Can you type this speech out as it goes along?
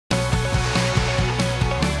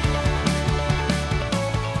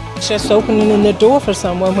Just opening the door for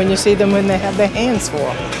someone when you see them when they have their hands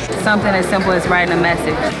full. Something as simple as writing a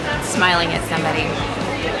message. Smiling at somebody.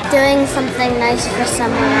 Doing something nice for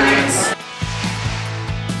someone else.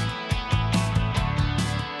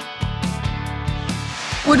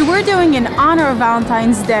 What we're doing in honor of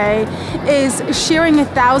Valentine's Day is sharing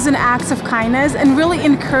 1,000 acts of kindness and really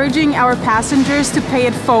encouraging our passengers to pay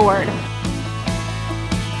it forward.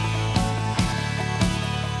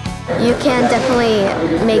 You can definitely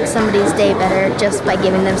make somebody's day better just by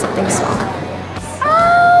giving them something small.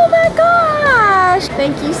 Oh my gosh!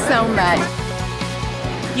 Thank you so much.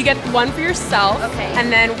 You get one for yourself,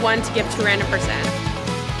 and then one to give to a random person.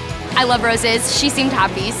 I love roses. She seemed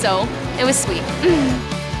happy, so it was sweet.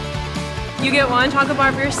 You get one chocolate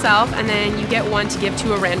bar for yourself, and then you get one to give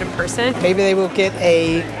to a random person. Maybe they will get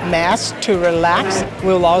a mask to relax.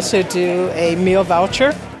 We'll also do a meal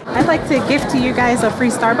voucher. I'd like to gift to you guys a free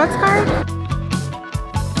Starbucks card.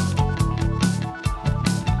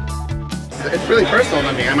 It's really personal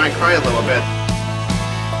to me. I might cry a little bit.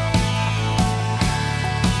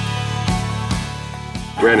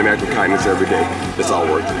 Random act of kindness every day. It's all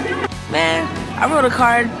worth it. Man, I wrote a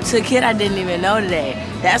card to a kid I didn't even know today.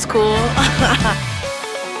 That's cool.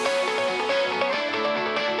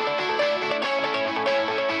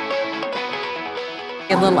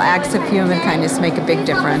 Little acts of human kindness make a big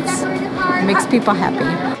difference. It makes people happy.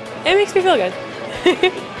 It makes me feel good.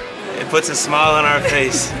 It puts a smile on our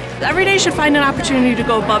face. Every day you should find an opportunity to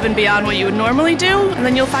go above and beyond what you would normally do, and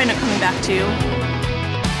then you'll find it coming back to you.